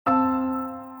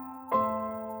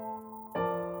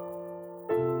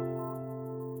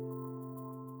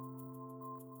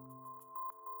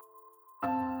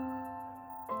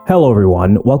Hello,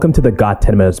 everyone. Welcome to the Got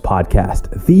 10 Minutes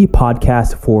podcast, the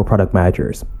podcast for product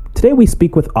managers. Today, we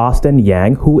speak with Austin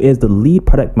Yang, who is the lead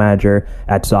product manager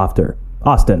at Softr.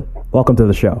 Austin, welcome to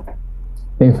the show.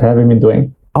 Thanks for having me,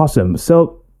 Dwayne. Awesome.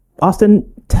 So, Austin,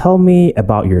 tell me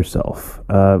about yourself.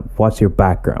 What's your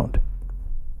background?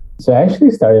 So I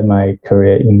actually started my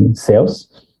career in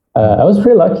sales. I was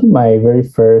pretty lucky. My very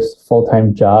first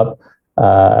full-time job,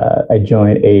 I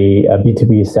joined a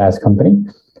B2B SaaS company.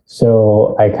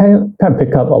 So I kind of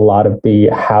pick up a lot of the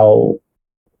how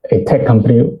a tech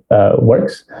company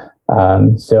works.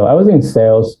 So I was in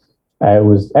sales. I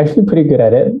was actually pretty good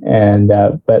at it,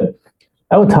 but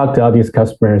I would talk to all these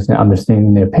customers and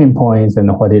understanding their pain points and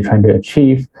what they're trying to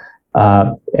achieve.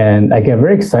 And I get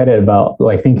very excited about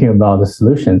thinking about the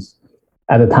solutions.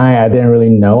 At the time, I didn't really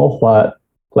know what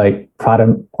a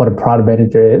product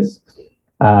manager is.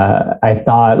 I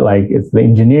thought it's the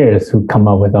engineers who come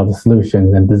up with all the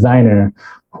solutions and designer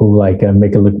who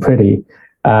make it look pretty.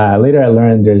 Later, I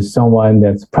learned there's someone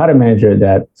that's product manager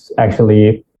that's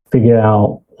actually figuring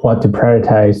out what to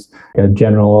prioritize,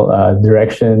 general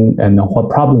direction, and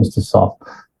what problems to solve.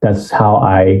 That's how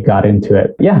I got into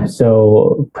it. Yeah,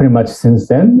 so pretty much since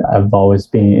then, I've always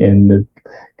been in the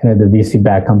kind of the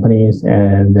VC-backed companies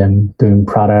and then doing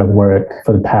product work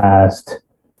for the past,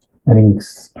 I think,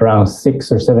 around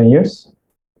 6 or 7 years.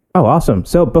 Oh, awesome.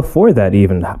 So before you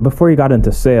got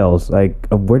into sales,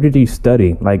 where did you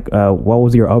study? What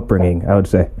was your upbringing, I would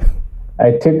say?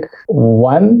 I took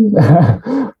one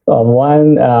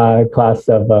class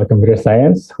of computer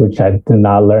science, which I did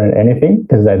not learn anything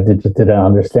because I just didn't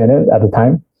understand it at the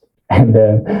time. And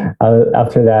then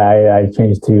after that, I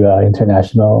changed to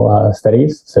international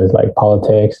studies. So it's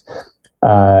politics,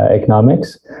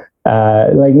 economics.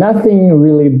 Nothing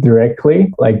really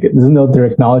directly, there's no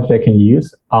direct knowledge I can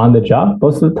use on the job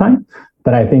most of the time.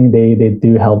 But I think they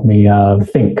do help me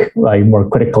think more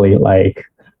critically,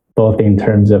 both in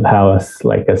terms of how a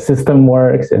system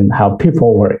works and how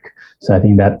people work. So I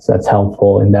think that's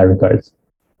helpful in that regards.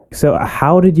 So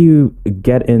how did you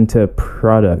get into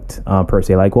product per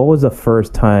se? What was the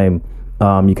first time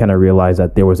you kind of realized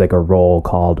that there was a role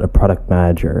called a product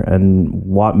manager, and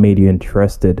what made you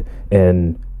interested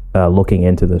in looking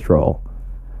into this role?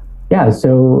 Yeah,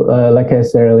 so like I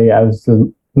said earlier, I was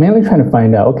mainly trying to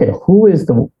find out, okay, who is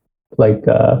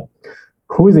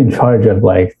in charge of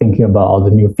thinking about all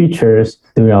the new features,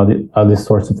 doing all these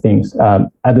sorts of things.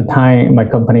 At the time, my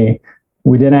company,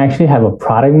 we didn't actually have a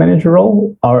product manager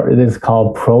role, or it is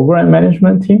called program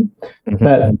management team. Mm-hmm.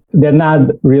 But they're not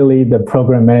really the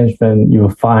program management you will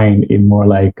find in more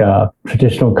a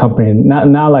traditional company,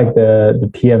 not like the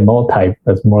PMO type.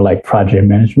 That's more like project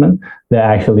management. They're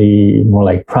actually more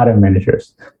like product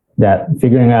managers that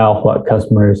figuring out what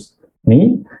customers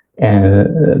need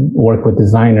and work with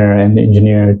designer and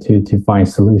engineer to find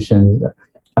solutions,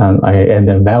 and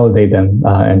then validate them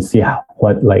and see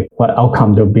what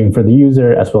outcome they'll bring for the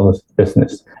user as well as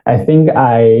business. I think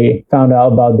I found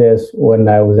out about this when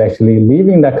I was actually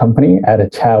leaving that company. I had a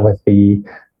chat with the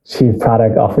chief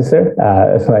product officer.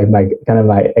 It's my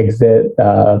exit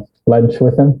lunch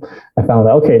with him. I found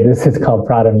out, okay, this is called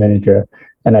product manager,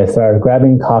 and I started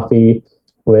grabbing coffee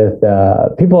with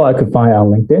people I could find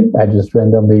on LinkedIn. I just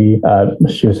randomly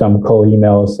shoot some cold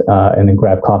emails and then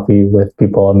grab coffee with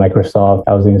people at Microsoft.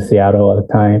 I was in Seattle at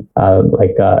the time,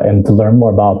 and to learn more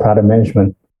about product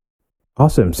management.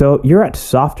 Awesome. So you're at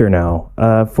Softr now.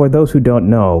 For those who don't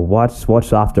know, what's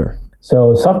Softr?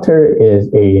 So Softr is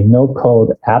a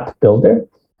no-code app builder.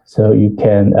 So you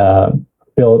can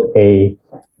build a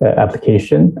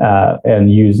application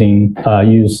and use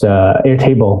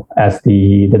Airtable as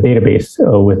the database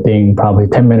within probably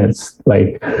 10 minutes.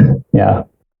 Yeah.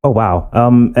 Oh, wow.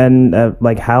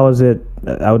 How is it?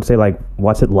 I would say,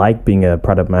 what's it like being a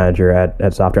product manager at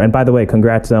Softr? And by the way,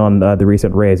 congrats on the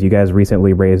recent raise. You guys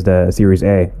recently raised a Series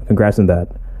A. Congrats on that.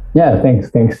 Yeah,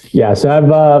 thanks. Yeah, so I've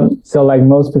like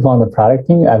most people on the product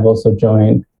team, I've also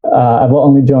joined. I've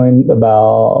only joined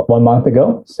about 1 month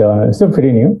ago, so I'm still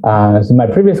pretty new. So my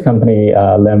previous company,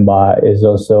 Lemba, is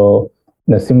also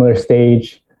in a similar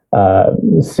stage,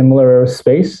 similar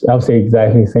space. I would say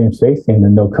exactly the same space in the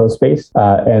no-code space.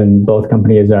 And both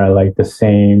companies are the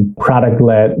same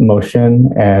product-led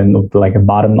motion and a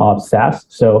bottom-up SaaS.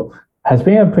 So has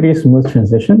been a pretty smooth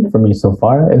transition for me so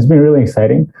far. It's been really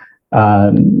exciting.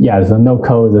 So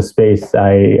no-code is a space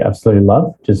I absolutely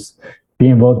love. Just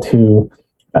being able to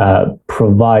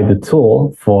provide the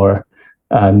tool for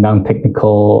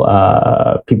non-technical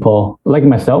people like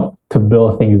myself to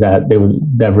build things that they would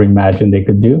never imagine they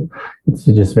could do. It's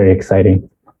just very exciting.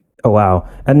 Oh wow!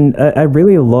 And I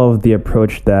really love the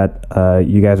approach that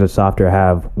you guys at Software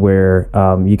have, where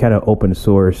you kind of open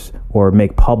source or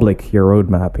make public your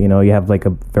roadmap. You know, you have like a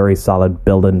very solid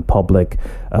build-in public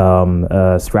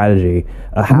strategy.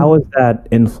 How has that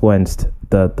influenced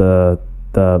the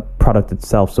product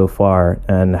itself so far,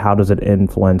 and how does it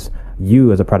influence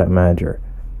you as a product manager?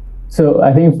 So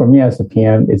I think for me as a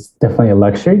PM, it's definitely a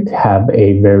luxury to have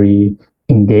a very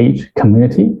engaged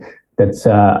community that's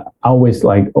always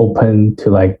like open to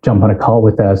like jump on a call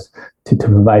with us to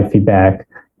provide feedback.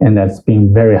 And that's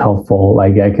been very helpful.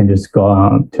 Like I can just go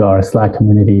on to our Slack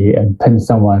community and pin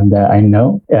someone that I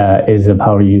know is a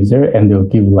power user, and they'll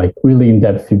give like really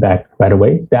in-depth feedback right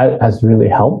away. That has really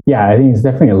helped. Yeah, I think it's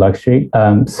definitely a luxury.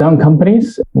 Some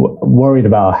companies worried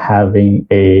about having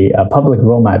a public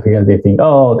roadmap because they think,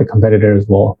 oh, the competitors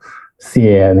will see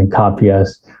it and copy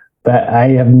us. But I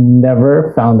have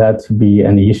never found that to be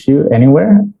an issue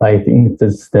anywhere. I think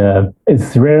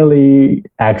it's rarely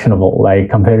actionable.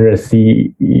 Like competitors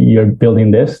see you're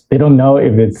building this, they don't know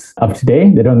if it's up to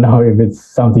date. They don't know if it's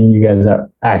something you guys are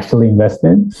actually invested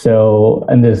in. So,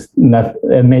 and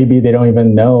maybe they don't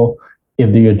even know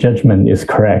if your judgment is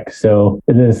correct. So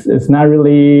it's not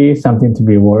really something to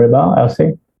be worried about, I'll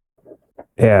say.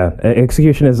 Yeah,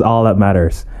 execution is all that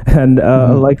matters. And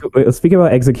like speaking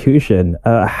about execution,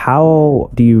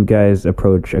 how do you guys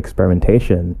approach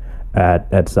experimentation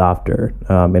at Softer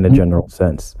in a general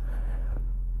sense?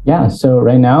 Yeah, so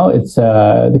right now it's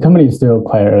the company is still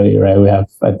quite early, right? We have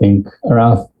I think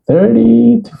around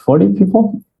 30 to 40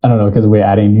 people. I don't know because we're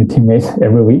adding new teammates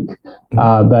every week.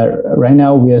 But right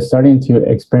now we are starting to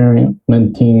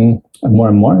experimenting more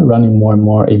and more, running more and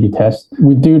more A/B tests.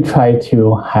 We do try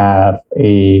to have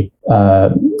a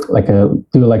like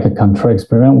a control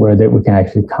experiment where we can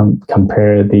actually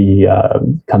compare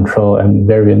the control and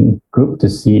variant group to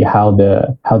see how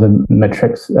the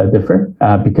metrics differ.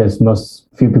 Because most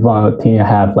few people on the team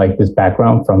have like this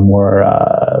background from more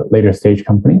later stage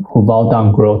company who've all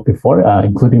done growth before,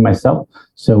 including myself.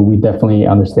 So we definitely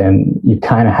understand you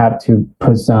kind of have to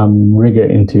put some rigor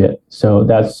into it. So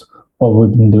that's what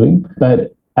we've been doing.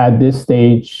 But at this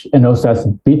stage, and also as a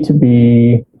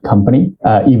B2B company,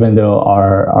 even though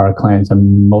our clients are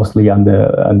mostly on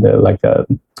the like the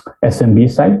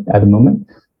SMB side at the moment,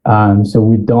 so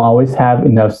we don't always have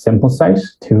enough sample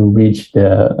size to reach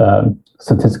the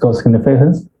statistical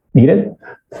significance needed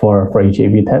for each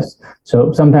A/B test.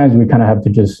 So sometimes we kind of have to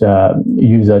just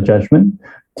use a judgment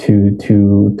to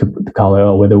call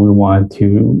it whether we want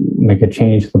to make a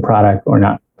change to the product or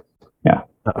not. Yeah.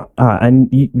 And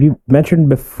you mentioned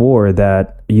before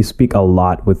that you speak a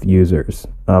lot with users.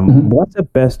 What's the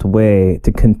best way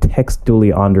to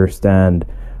contextually understand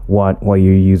what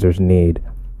your users need?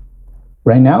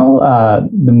 Right now,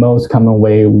 the most common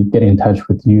way we get in touch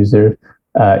with users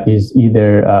is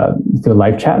either through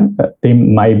live chat. They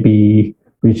might be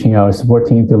reaching our support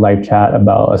team through live chat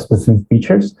about specific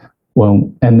features.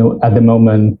 And at the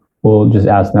moment, we'll just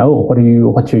ask now,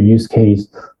 what's your use case?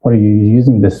 What are you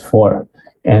using this for?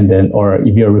 And then, or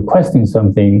if you're requesting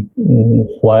something,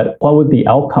 what would the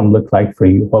outcome look like for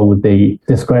you? What would they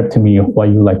describe to me? What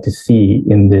you like to see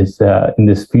in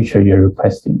this feature you're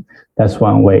requesting? That's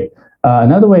one way.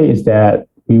 Another way is that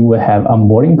we would have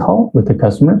onboarding call with the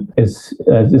customer. It's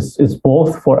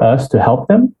both for us to help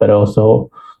them, but also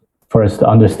for us to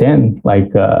understand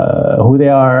like who they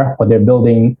are, what they're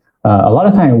building. A lot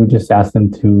of time we just ask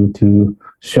them to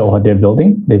show what they're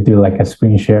building. They do like a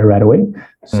screen share right away.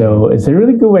 So it's a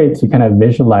really good way to kind of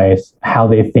visualize how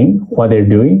they think, what they're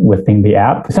doing within the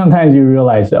app. Sometimes you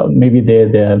realize maybe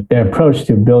their approach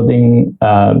to building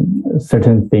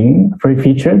certain thing for a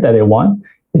feature that they want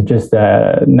is just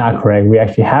not correct. We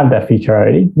actually have that feature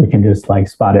already. We can just like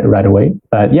spot it right away.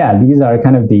 But yeah, these are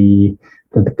kind of the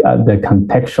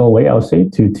contextual way, I would say,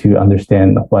 to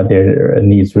understand what their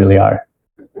needs really are.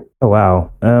 Oh,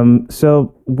 wow.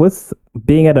 So with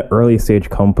being at an early stage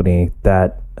company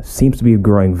that seems to be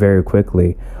growing very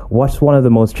quickly, what's one of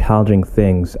the most challenging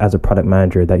things as a product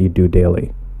manager that you do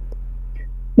daily?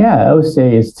 Yeah, I would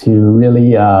say is to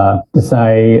really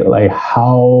decide like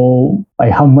how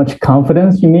much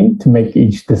confidence you need to make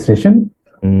each decision.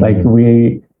 Like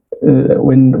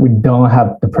when we don't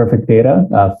have the perfect data,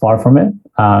 far from it.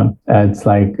 It's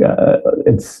like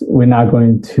we're not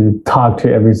going to talk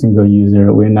to every single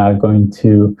user. We're not going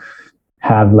to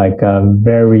have like a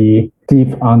very deep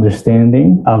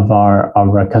understanding of our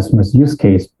customer's use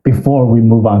case before we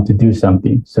move on to do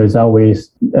something. So it's always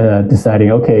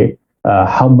deciding, okay,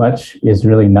 how much is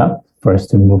really enough for us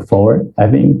to move forward.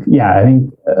 I think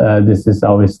this is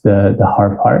always the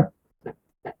hard part.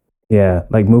 Yeah,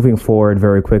 like moving forward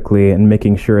very quickly and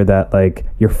making sure that like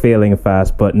you're failing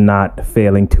fast, but not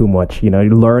failing too much. You're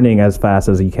learning as fast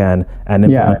as you can and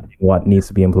implementing what needs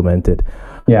to be implemented.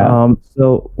 Yeah.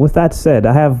 So with that said,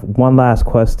 I have one last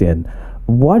question.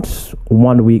 What's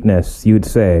one weakness you'd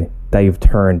say that you've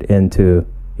turned into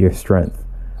your strength?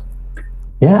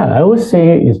 Yeah, I would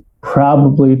say it's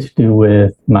probably to do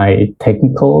with my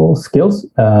technical skills,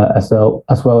 as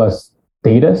well as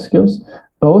data skills.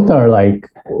 Both are like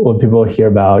when people hear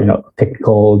about,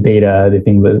 technical data, they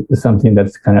think that it's something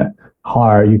that's kind of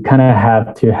hard. You kind of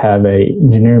have to have a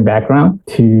engineering background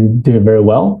to do it very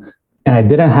well. And I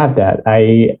didn't have that.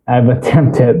 I've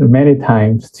attempted many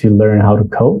times to learn how to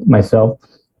code myself.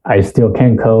 I still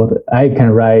can code. I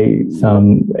can write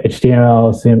some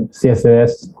HTML,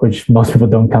 CSS, which most people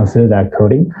don't consider that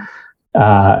coding,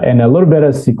 and a little bit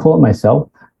of SQL myself.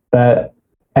 But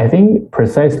I think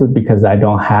precisely because I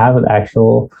don't have an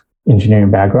actual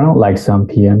engineering background like some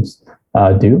PMs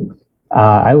do,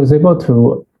 I was able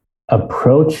to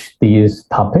approach these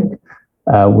topics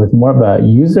with more of a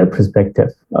user perspective,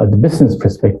 the business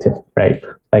perspective, right?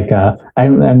 Like I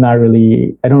don't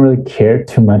really care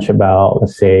too much about,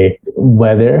 let's say,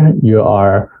 whether you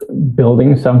are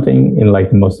building something in like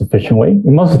the most efficient way.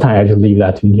 And most of the time, I just leave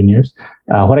that to engineers.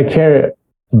 What I care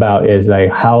about is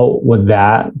like how would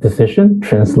that decision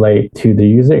translate to the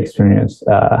user experience?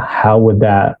 How would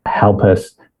that help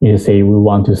us? Say we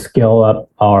want to scale up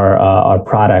our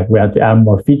product, we have to add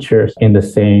more features in the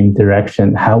same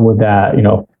direction. How would that,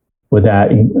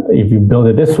 if you build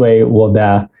it this way, will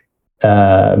that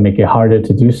make it harder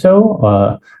to do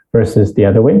so versus the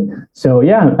other way? So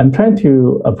yeah, I'm trying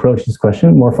to approach this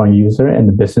question more from user and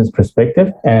the business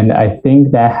perspective, and I think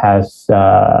that has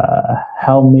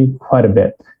helped me quite a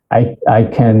bit. I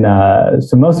can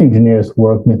so most engineers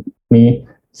work with me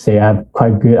say I have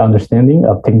quite good understanding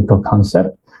of technical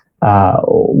concept,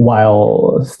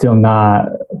 while still not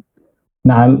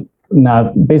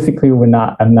basically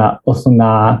I'm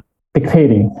not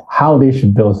dictating how they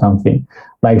should build something.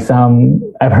 Like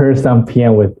I've heard some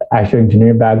PM with actual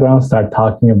engineering background start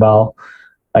talking about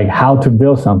like how to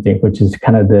build something, which is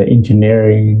kind of the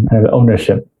engineering kind of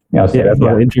ownership. That's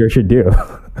what an engineer should do.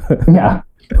 Yeah.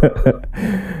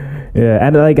 Yeah,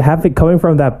 and like coming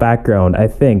from that background, I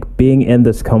think being in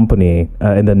this company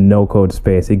in the no code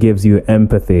space, it gives you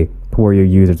empathy for your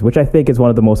users, which I think is one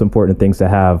of the most important things to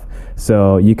have.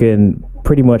 So you can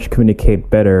pretty much communicate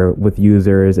better with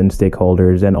users and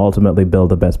stakeholders and ultimately build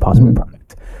the best possible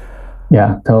product.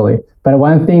 Yeah, totally. But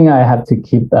one thing I have to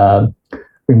keep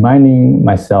reminding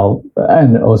myself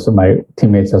and also my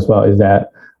teammates as well is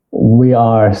that we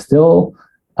are still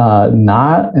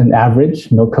not an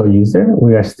average no-code user.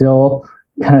 We are still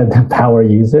kind of the power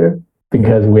user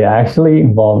because we're actually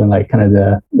involved in like kind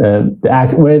of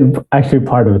we're actually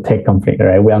part of a tech company,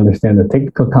 right? We understand the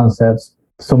technical concepts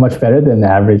so much better than the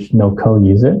average no-code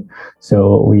user.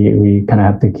 So we kind of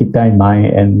have to keep that in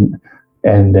mind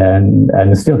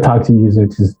and still talk to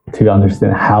users to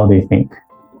understand how they think.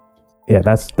 Yeah,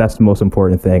 that's the most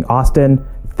important thing. Austin,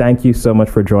 thank you so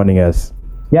much for joining us.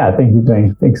 Yeah, thank you,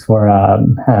 Dwayne. Thanks for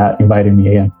inviting me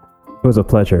again. It was a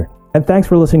pleasure. And thanks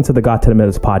for listening to the Got 10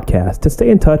 Minutes podcast. To stay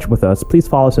in touch with us, please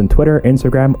follow us on Twitter,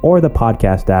 Instagram, or the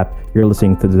podcast app you're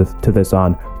listening to this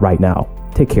on right now.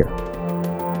 Take care.